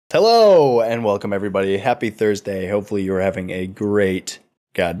Hello and welcome everybody. Happy Thursday. Hopefully you're having a great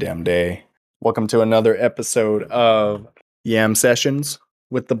goddamn day. Welcome to another episode of Yam Sessions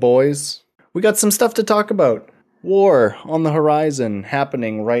with the boys. We got some stuff to talk about. War on the horizon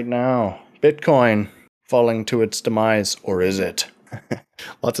happening right now. Bitcoin falling to its demise, or is it?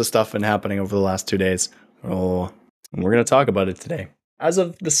 Lots of stuff been happening over the last 2 days. Oh, and we're going to talk about it today. As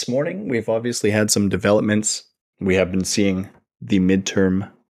of this morning, we've obviously had some developments. We have been seeing the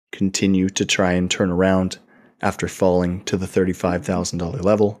midterm continue to try and turn around after falling to the $35,000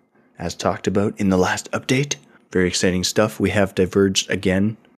 level, as talked about in the last update. Very exciting stuff. We have diverged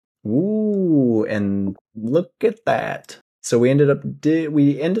again. Ooh, and look at that. So we ended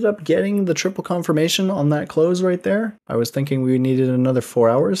up getting the triple confirmation on that close right there. I was thinking we needed another 4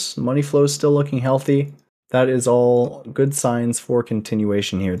 hours. Money flow is still looking healthy. That is all good signs for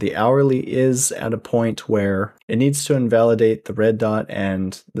continuation here. The hourly is at a point where it needs to invalidate the red dot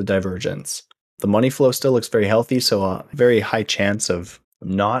and the divergence. The money flow still looks very healthy, so a very high chance of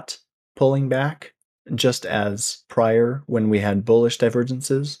not pulling back. Just as prior, when we had bullish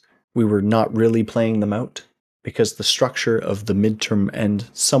divergences, we were not really playing them out because the structure of the midterm and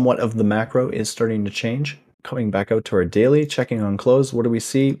somewhat of the macro is starting to change. Coming back out to our daily, checking on close, what do we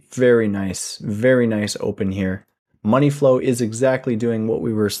see? Very nice open here. Money flow is exactly doing what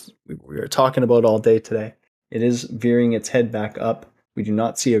we were talking about all day today. It is veering its head back up. We do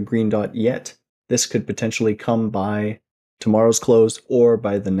not see a green dot yet. This could potentially come by tomorrow's close, or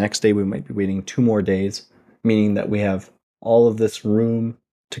by the next day. We might be waiting 2 more days, meaning that we have all of this room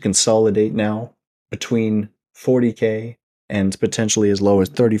to consolidate now between 40K and potentially as low as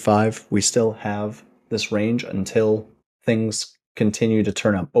 35. We still have this range until things continue to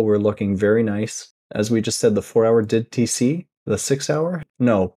turn up, but we're looking very nice. As we just said, the 4 hour did TC, the 6 hour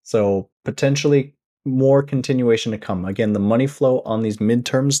no, so potentially more continuation to come. Again, the money flow on these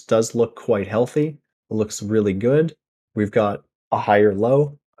midterms does look quite healthy. It looks really good. We've got a higher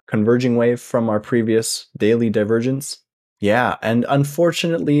low, a converging wave from our previous daily divergence. Yeah, and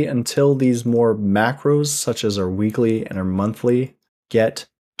unfortunately, until these more macros, such as our weekly and our monthly, get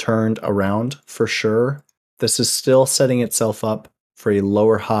turned around for sure, this is still setting itself up for a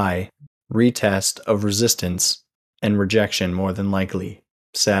lower high retest of resistance and rejection, more than likely.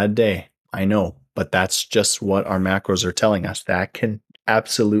 Sad day, I know, but that's just what our macros are telling us. That can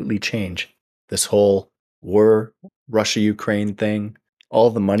absolutely change. This whole war, Russia-Ukraine thing, all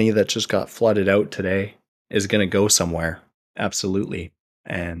the money that just got flooded out today is going to go somewhere. Absolutely.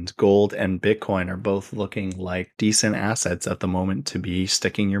 And gold and Bitcoin are both looking like decent assets at the moment to be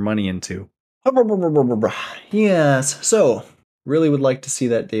sticking your money into. Yes, so really would like to see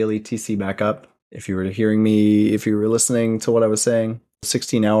that daily TC back up. If you were hearing me, if you were listening to what I was saying,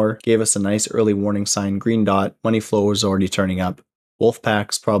 16 hour gave us a nice early warning sign. Green dot, money flow was already turning up.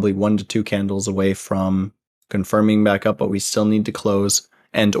 Wolfpack's probably 1 to 2 candles away from confirming back up, but we still need to close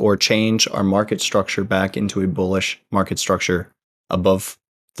and or change our market structure back into a bullish market structure above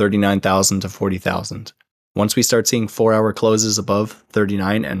 39,000 to 40,000. Once we start seeing 4 hour closes above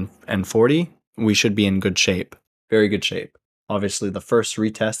 39 and 40, we should be in good shape. Very good shape. Obviously, the first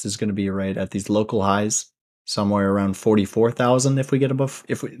retest is going to be right at these local highs, somewhere around 44,000 if we get above,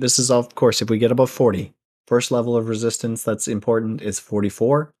 this is of course if we get above 40. First level of resistance that's important is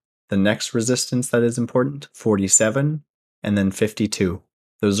 44. The next resistance that is important, 47, and then 52.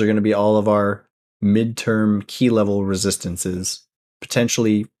 Those are going to be all of our midterm key level resistances.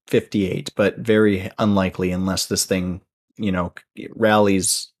 Potentially 58, but very unlikely unless this thing,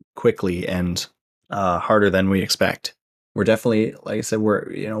 rallies quickly and harder than we expect. We're definitely, like I said,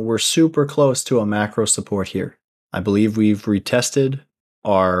 we're super close to a macro support here. I believe we've retested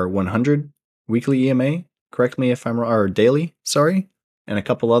our 100 weekly EMA. Correct me if I'm wrong, or daily, sorry, and a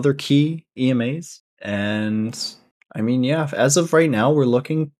couple other key EMAs. And I mean, yeah, as of right now, we're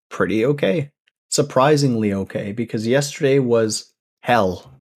looking pretty okay. Surprisingly okay, because yesterday was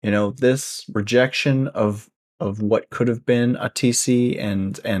hell. This rejection of what could have been a TC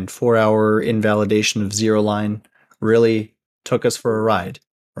and 4 hour invalidation of zero line really took us for a ride,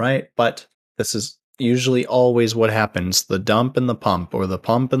 right? But this is usually always what happens, the dump and the pump, or the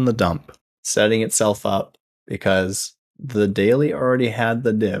pump and the dump, setting itself up because the daily already had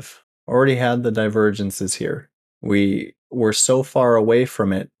the div, already had the divergences here. We were so far away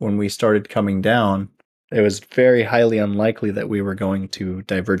from it when we started coming down, it was very highly unlikely that we were going to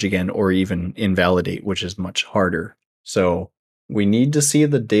diverge again or even invalidate, which is much harder. So we need to see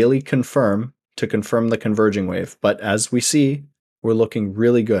the daily confirm to confirm the converging wave. But as we see, we're looking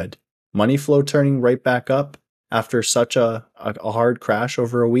really good. Money flow turning right back up after such a hard crash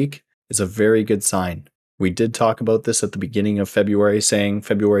over a week is a very good sign. We did talk about this at the beginning of February, saying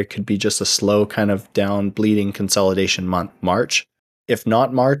February could be just a slow kind of down bleeding consolidation month. March, if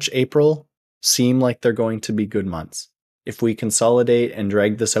not March, April, seem like they're going to be good months. If we consolidate and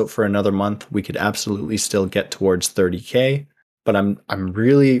drag this out for another month, we could absolutely still get towards 30K. But I'm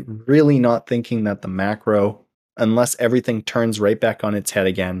really, really not thinking that the macro, unless everything turns right back on its head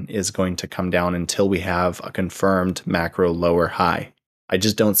again, is going to come down until we have a confirmed macro lower high. I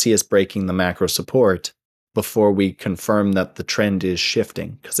just don't see us breaking the macro support before we confirm that the trend is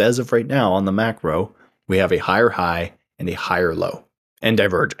shifting. Because as of right now on the macro, we have a higher high and a higher low and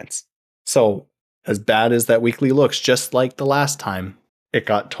divergence. So as bad as that weekly looks, just like the last time, it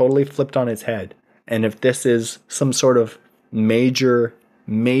got totally flipped on its head. And if this is some sort of major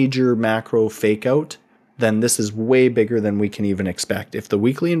macro fake out, then this is way bigger than we can even expect. If the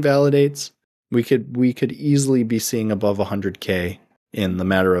weekly invalidates, we could easily be seeing above 100K in the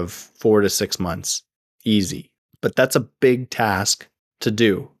matter of 4 to 6 months. Easy. But that's a big task to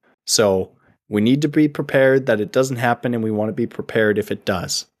do. So we need to be prepared that it doesn't happen, and we want to be prepared if it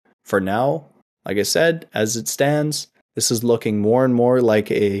does. For now, like I said, as it stands, this is looking more and more like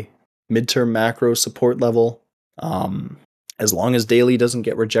a midterm macro support level. As long as daily doesn't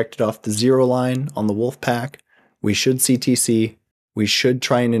get rejected off the 0 line on the wolf pack, we should see TC. We should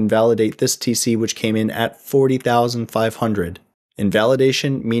try and invalidate this TC, which came in at 40,500.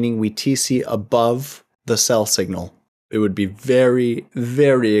 Invalidation meaning we TC above the sell signal. It would be very,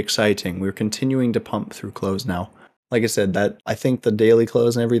 very exciting. We're continuing to pump through close now. Like I said, that I think the daily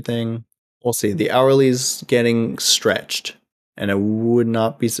close and everything, we'll see. The hourly's getting stretched, and it would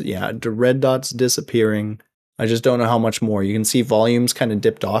not be, the red dot's disappearing. I just don't know how much more. You can see volumes kind of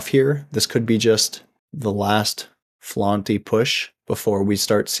dipped off here. This could be just the last flaunty push before we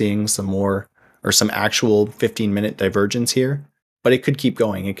start seeing some more or some actual 15-minute divergence here. But it could keep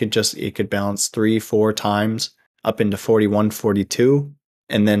going. It could bounce 3-4 times up into 41, 42,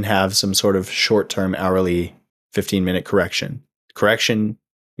 and then have some sort of short-term hourly 15-minute correction. Correction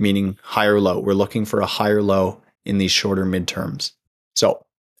meaning higher low. We're looking for a higher low in these shorter midterms. So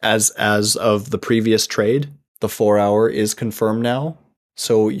as of the previous trade, the 4-hour is confirmed now.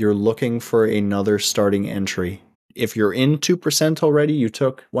 So you're looking for another starting entry. If you're in 2% already, you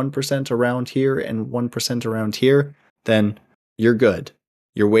took 1% around here and 1% around here, then you're good.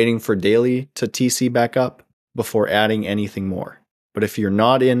 You're waiting for daily to TC back up before adding anything more. But if you're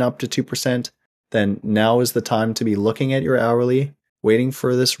not in up to 2%, then now is the time to be looking at your hourly, waiting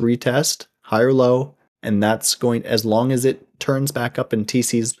for this retest, higher low, and that's going, as long as it turns back up and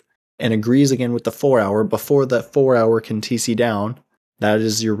TCs and agrees again with the 4-hour before the 4-hour can TC down, that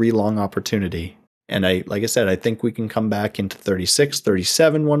is your relong opportunity. And like I said, I think we can come back into 36,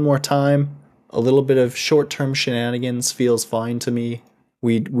 37 one more time. A little bit of short-term shenanigans feels fine to me.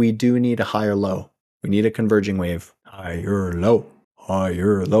 We do need a higher low. We need a converging wave. Higher low.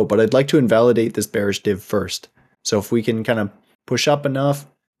 But I'd like to invalidate this bearish div first. So if we can kind of push up enough,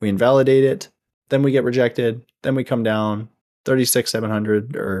 we invalidate it, then we get rejected, then we come down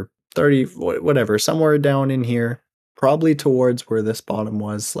 36,700 or 30, whatever, somewhere down in here, probably towards where this bottom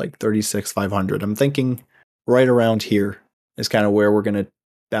was, like 36,500. I'm thinking right around here is kind of where we're going to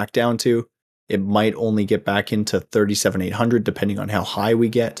back down to. It might only get back into 37,800 depending on how high we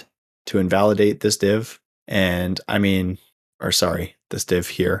get to invalidate this div. And this div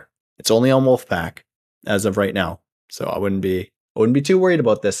here. It's only on Wolfpack as of right now. So I wouldn't be too worried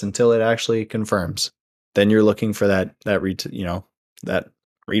about this until it actually confirms. Then you're looking for that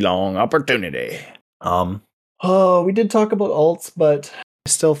relong opportunity. We did talk about alts, but I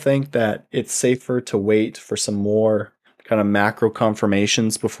still think that it's safer to wait for some more kind of macro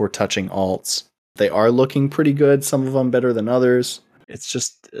confirmations before touching alts. They are looking pretty good, some of them better than others.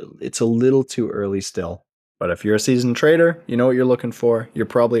 It's a little too early still. But if you're a seasoned trader, you know what you're looking for. You're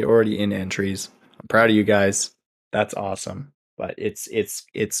probably already in entries. I'm proud of you guys. That's awesome. But it's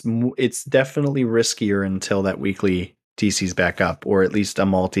definitely riskier until that weekly TC's back up, or at least a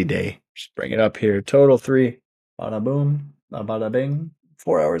multi-day. Just bring it up here. Total 3. Bada boom. Bada bing.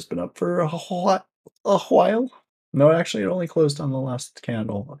 4 hours been up for a while. No, actually, it only closed on the last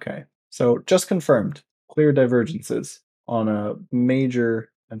candle. Okay. So just confirmed. Clear divergences on a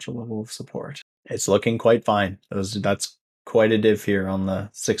major potential level of support. It's looking quite fine. That's quite a div here on the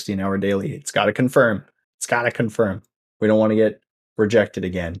 16-hour daily. It's got to confirm. We don't want to get rejected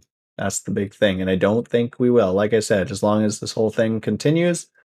again. That's the big thing. And I don't think we will. Like I said, as long as this whole thing continues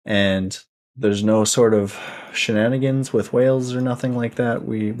and there's no sort of shenanigans with whales or nothing like that,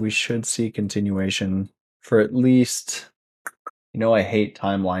 we should see continuation for at least, I hate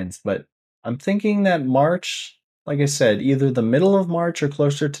timelines, but I'm thinking that March, like I said, either the middle of March or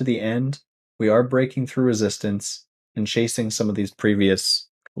closer to the end, we are breaking through resistance and chasing some of these previous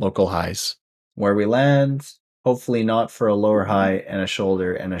local highs. Where we land, hopefully not for a lower high and a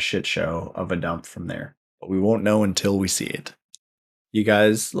shoulder and a shit show of a dump from there. But we won't know until we see it. You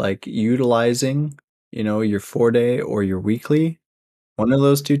guys like utilizing, your 4-day or your weekly, one of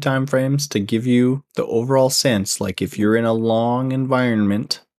those two time frames to give you the overall sense. Like if you're in a long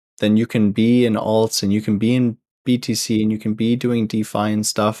environment, then you can be in alts and you can be in BTC and you can be doing DeFi and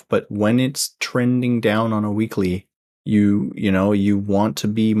stuff. But when it's trending down on a weekly, you want to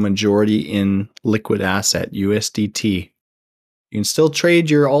be majority in liquid asset USDT. You can still trade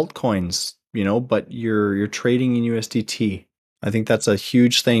your altcoins, but you're trading in USDT. I think that's a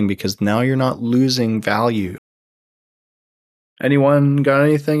huge thing because now you're not losing value. Anyone got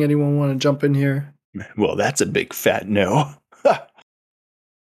anything? Anyone want to jump in here? Well, that's a big fat no.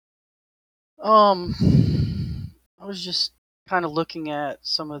 I was just kind of looking at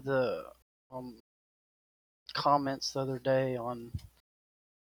some of the comments the other day on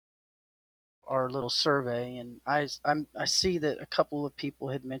our little survey, and I see that a couple of people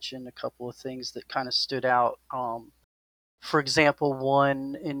had mentioned a couple of things that kind of stood out. For example,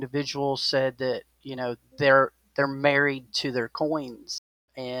 one individual said that they're married to their coins,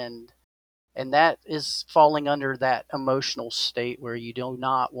 and that is falling under that emotional state where you do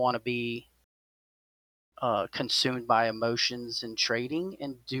not want to be consumed by emotions in trading,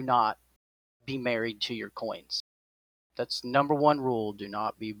 and do not be married to your coins. That's number one rule: do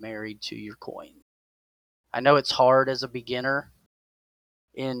not be married to your coin. I know it's hard as a beginner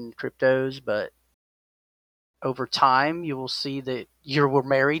in cryptos, but over time you will see that you were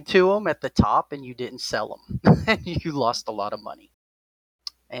married to them at the top and you didn't sell them and you lost a lot of money.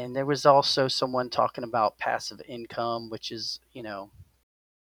 And there was also someone talking about passive income, which is,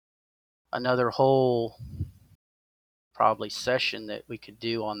 another whole probably session that we could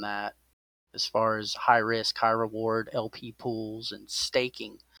do on that, as far as high risk, high reward LP pools and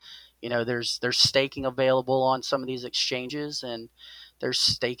staking. There's staking available on some of these exchanges, and there's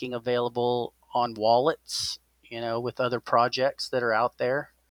staking available on wallets, with other projects that are out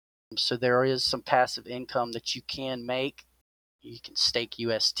there. So there is some passive income that you can make. You can stake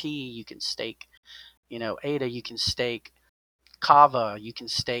UST, you can stake, ADA, you can stake Kava, you can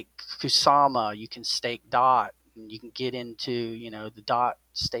stake Kusama, you can stake DOT, and you can get into, the DOT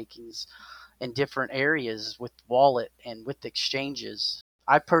stakings in different areas with wallet and with exchanges.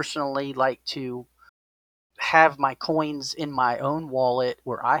 I personally like to have my coins in my own wallet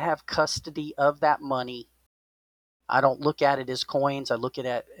where I have custody of that money. I don't look at it as coins, I look at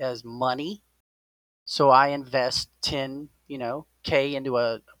it as money. So I invest 10, K into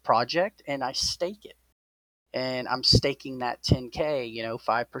a project and I stake it. And I'm staking that 10K,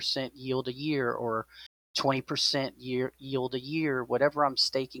 5% yield a year or 20% yield a year, whatever I'm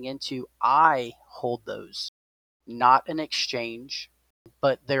staking into, I hold those. Not an exchange,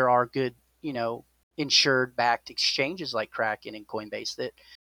 but there are good, insured backed exchanges like Kraken and Coinbase that,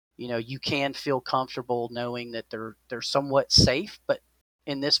 you can feel comfortable knowing that they're somewhat safe. But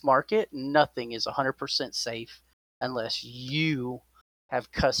in this market, nothing is 100% safe unless you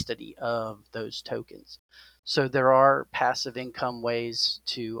have custody of those tokens. So there are passive income ways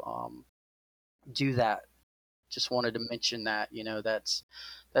to do that. Just wanted to mention that,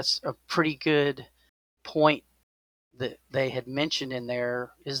 that's a pretty good point that they had mentioned in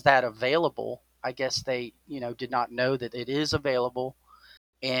there. Is that available? I guess they, did not know that it is available.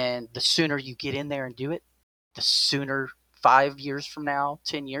 And the sooner you get in there and do it, the sooner 5 years from now,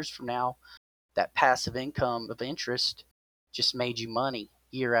 10 years from now, that passive income of interest just made you money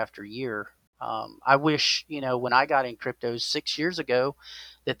year after year. I wish, when I got in cryptos 6 years ago,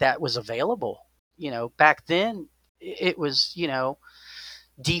 that was available. Back then it was,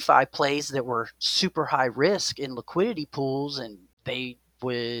 DeFi plays that were super high risk in liquidity pools, and they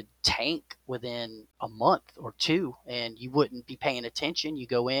would tank within a month or two, and you wouldn't be paying attention. You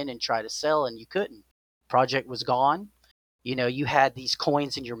go in and try to sell, and you couldn't. Project was gone. You had these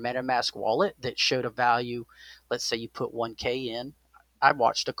coins in your MetaMask wallet that showed a value. Let's say you put 1K in. I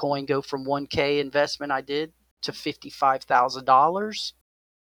watched a coin go from 1K investment I did to $55,000,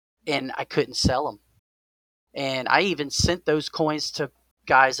 and I couldn't sell them. And I even sent those coins to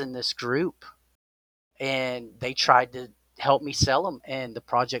guys in this group, and they tried to help me sell them, and the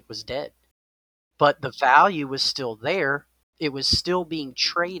project was dead. But the value was still there. It was still being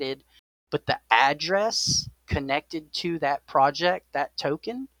traded, but the address connected to that project, that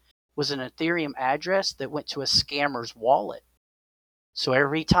token, was an Ethereum address that went to a scammer's wallet. So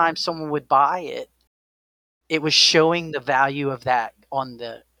every time someone would buy it, it was showing the value of that on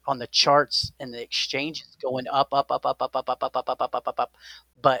the charts and the exchanges going up, up, up, up, up, up, up, up, up, up, up, up, up, up.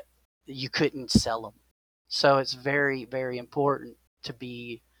 But you couldn't sell them. So it's very, very important to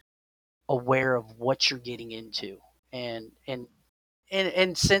be aware of what you're getting into. And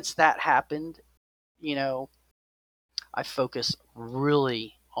since that happened, you know, I focus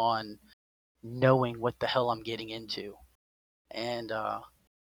really on knowing what the hell I'm getting into. And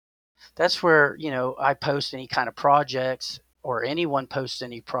that's where, I post any kind of projects, or anyone posts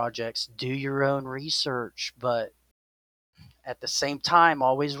any projects. Do your own research, but at the same time,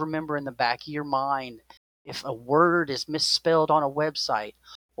 always remember in the back of your mind, if a word is misspelled on a website,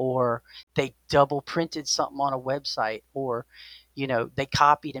 or they double printed something on a website, or they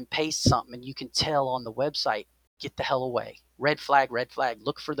copied and pasted something and you can tell on the website, get the hell away. Red flag, red flag.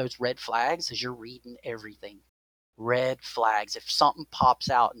 Look for those red flags as you're reading everything. Red flags. If something pops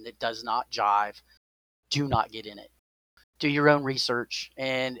out and it does not jive, do not get in it. Do your own research,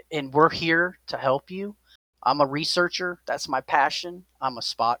 and we're here to help you. I'm a researcher. That's my passion. I'm a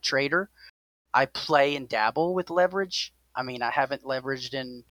spot trader. I play and dabble with leverage. I mean, I haven't leveraged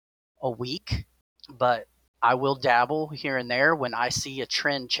in a week, but I will dabble here and there when I see a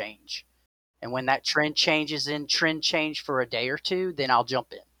trend change. And when that trend changes in trend change for a day or two, then I'll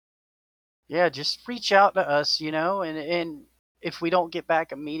jump in. Yeah, just reach out to us, and if we don't get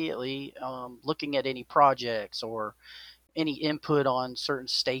back immediately, looking at any projects or any input on certain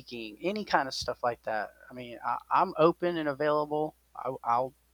staking, any kind of stuff like that. I mean, I'm open and available.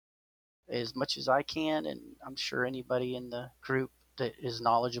 I'll as much as I can, and I'm sure anybody in the group that is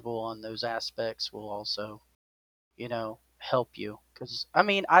knowledgeable on those aspects will also, help you. Because I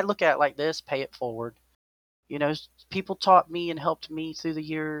mean, I look at it like this: pay it forward. People taught me and helped me through the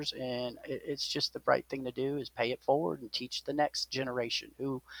years, and it's just the right thing to do is pay it forward and teach the next generation,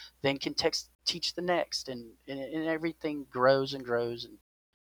 who then can teach the next, and everything grows and grows, and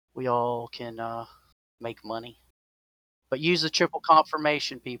we all can make money. But use the triple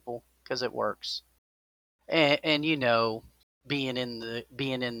confirmation, people, because it works. And being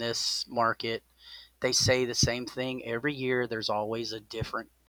in this market, they say the same thing every year. There's always a different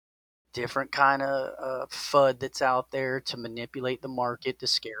kind of FUD that's out there to manipulate the market to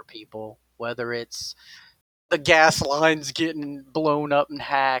scare people, whether it's the gas lines getting blown up and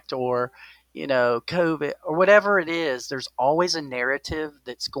hacked, or COVID, or whatever it is. There's always a narrative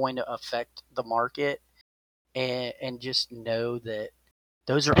that's going to affect the market, and just know that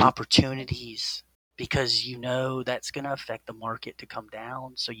those are opportunities, because that's going to affect the market to come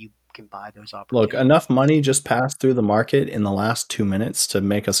down, so you can buy those Look, opportunities. enough money just passed through the market in the last 2 minutes to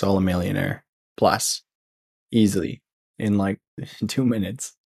make us all a millionaire. Plus, easily in like 2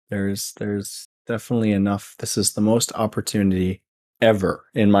 minutes. There's definitely enough. This is the most opportunity ever,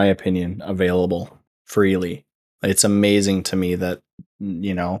 in my opinion, available freely. It's amazing to me that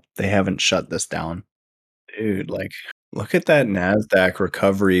they haven't shut this down. Dude, like, look at that NASDAQ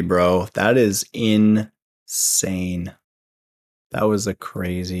recovery, bro. That is insane. That was a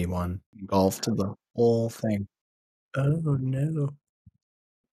crazy one. Golf to the whole thing. Oh no.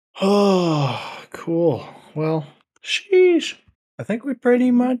 Oh, cool. Well, sheesh. I think we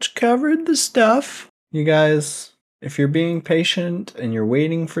pretty much covered the stuff. You guys, if you're being patient and you're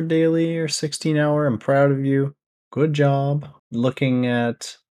waiting for daily or 16-hour, I'm proud of you. Good job looking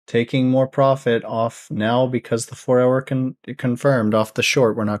at taking more profit off now, because the 4-hour confirmed off the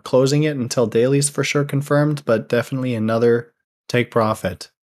short. We're not closing it until daily's for sure confirmed, but definitely another take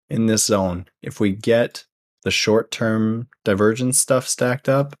profit in this zone. If we get the short-term divergence stuff stacked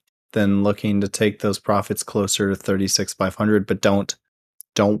up, then looking to take those profits closer to 36,500, but don't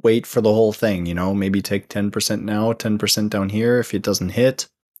wait for the whole thing. Maybe take 10% now, 10% down here. If it doesn't hit,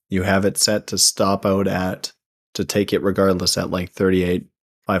 you have it set to stop out to take it regardless at like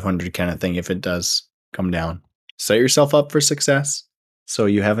 38,500 kind of thing if it does come down. Set yourself up for success so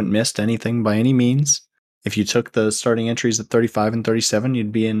you haven't missed anything by any means. If you took the starting entries at 35 and 37,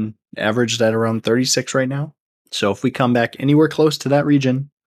 you'd be averaged at around 36 right now. So if we come back anywhere close to that region,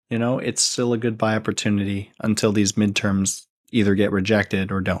 it's still a good buy opportunity until these midterms either get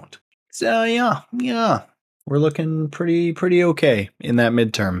rejected or don't. So yeah, we're looking pretty okay in that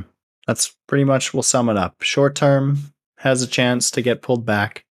midterm. That's pretty much, we'll sum it up. Short term has a chance to get pulled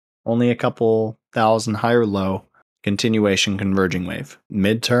back, only a couple thousand higher low, continuation converging wave.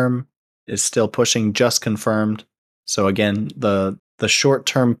 Midterm is still pushing just confirmed. So again, the short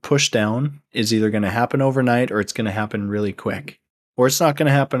term push down is either going to happen overnight or it's going to happen really quick, or it's not going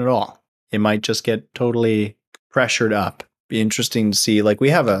to happen at all. It might just get totally pressured up. Be interesting to see. Like, we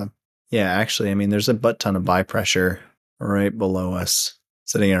have actually, I mean, there's a butt ton of buy pressure right below us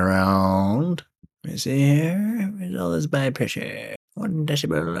sitting around. Let me see here. Where's all this buy pressure? 1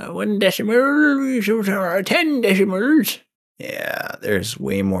 decimal, 10 decimals. Yeah, there's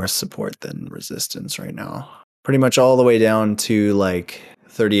way more support than resistance right now. Pretty much all the way down to like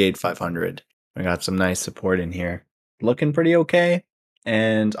 38,500. We got some nice support in here. Looking pretty okay.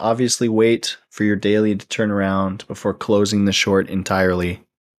 And obviously wait for your daily to turn around before closing the short entirely.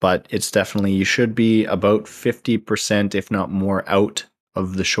 But it's definitely, you should be about 50%, if not more, out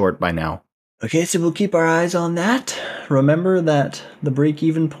of the short by now. Okay, so we'll keep our eyes on that. Remember that the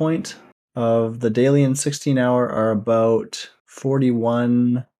break-even point of the daily and 16-hour are about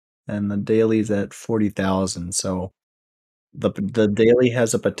 41, and the daily's at 40,000. So the daily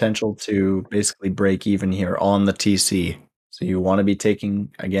has a potential to basically break even here on the TC. So you want to be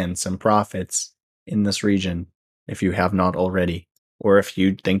taking, again, some profits in this region if you have not already. Or if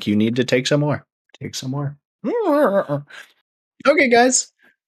you think you need to take some more, take some more. Okay, guys.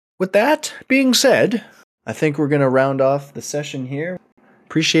 With that being said, I think we're going to round off the session here.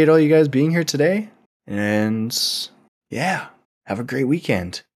 Appreciate all you guys being here today. And yeah, have a great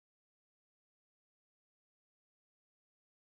weekend.